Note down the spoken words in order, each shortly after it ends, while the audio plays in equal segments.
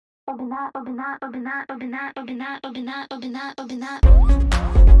Here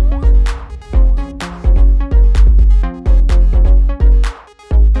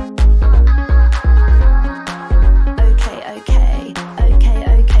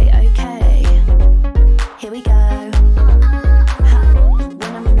we go.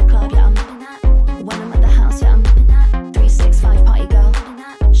 When I'm in the club, yeah, when I'm at the house, yeah, 365 party girl.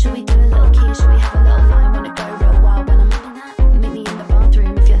 Should we do a little key? Should we have a little line? Wanna go real wild when I'm meet me in the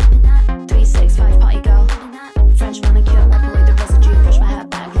bathroom if you're 365 party girl. French manicure, wipe away the residue, push my hair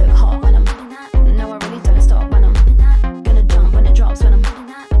back, look hot when I'm. No, I really don't stop when I'm gonna jump when it drops when I'm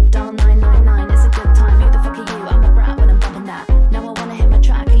dial 999. It's a good time. Who the fuck are you? I'm a brat when I'm bumping that. No, I wanna hit my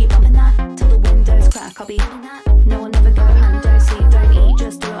track. Are you bumping that till the windows crack? I'll be. No, I'll never go home. Don't sleep, don't eat,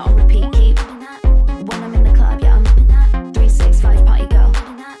 just do it on repeat. Keep. When I'm in the club, yeah, I'm 365 party girl.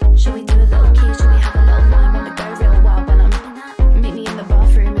 Should we do a little key? Should we have a little line? Wanna go real wild when I'm meet me in the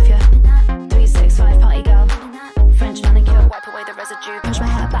bathroom if you're 365 party girl. French manicure, wipe away the residue, push my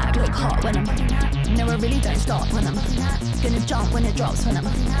hair back, look hot when I'm. No, I really don't stop when I'm gonna jump when it drops when I'm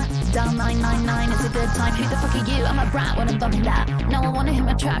dial 999. It's a good time. Who the fuck are you? I'm a brat when I'm bumping that. No, I wanna hit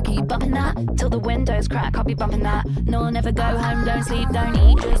my track. Are you bumping that till the windows crack? I'll be bumping that. No, I'll never go home. Don't sleep, don't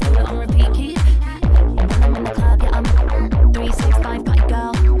eat, just do it on repeat. Keep. When I'm in the club, yeah, I'm 365 party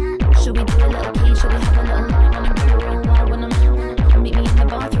girl. Should we do a little key? Should we have a little line? Wanna go real wild when I'm meet me in the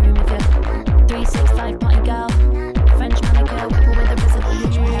bathroom if you're 365 party girl. French manicure, wipe away the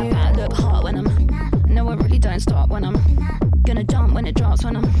residue. I look hot when I'm. No, I really don't stop when I'm gonna jump when it drops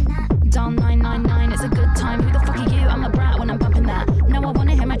when I'm dial 999. It's a good time. Who the fuck are you? I'm a brat when I'm bumping that. No, I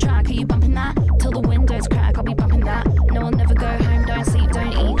wanna hit my track. Are you bumping that till the windows crack? I'll be bumping that. No, I'll never go home. Don't sleep,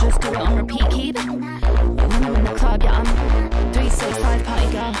 don't eat, just do it on repeat. Keep. When I'm in the club, yeah, I'm 365 party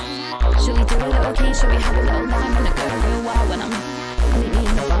girl. Should we do a little key? Should we have a little line? Wanna go real wild when I'm meet me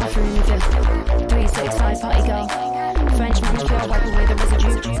in the bathroom if you're 365 party girl. French manicure, wipe away the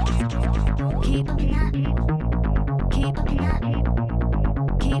residue. Keep.